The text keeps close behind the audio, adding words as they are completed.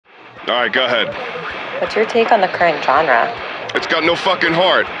Alright, go ahead. What's your take on the current genre? It's got no fucking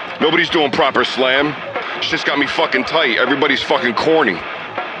heart. Nobody's doing proper slam. Shit's got me fucking tight. Everybody's fucking corny.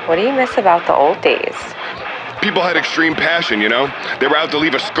 What do you miss about the old days? People had extreme passion, you know? They were out to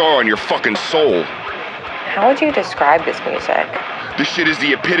leave a scar on your fucking soul. How would you describe this music? This shit is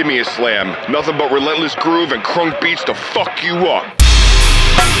the epitome of slam. Nothing but relentless groove and crunk beats to fuck you up.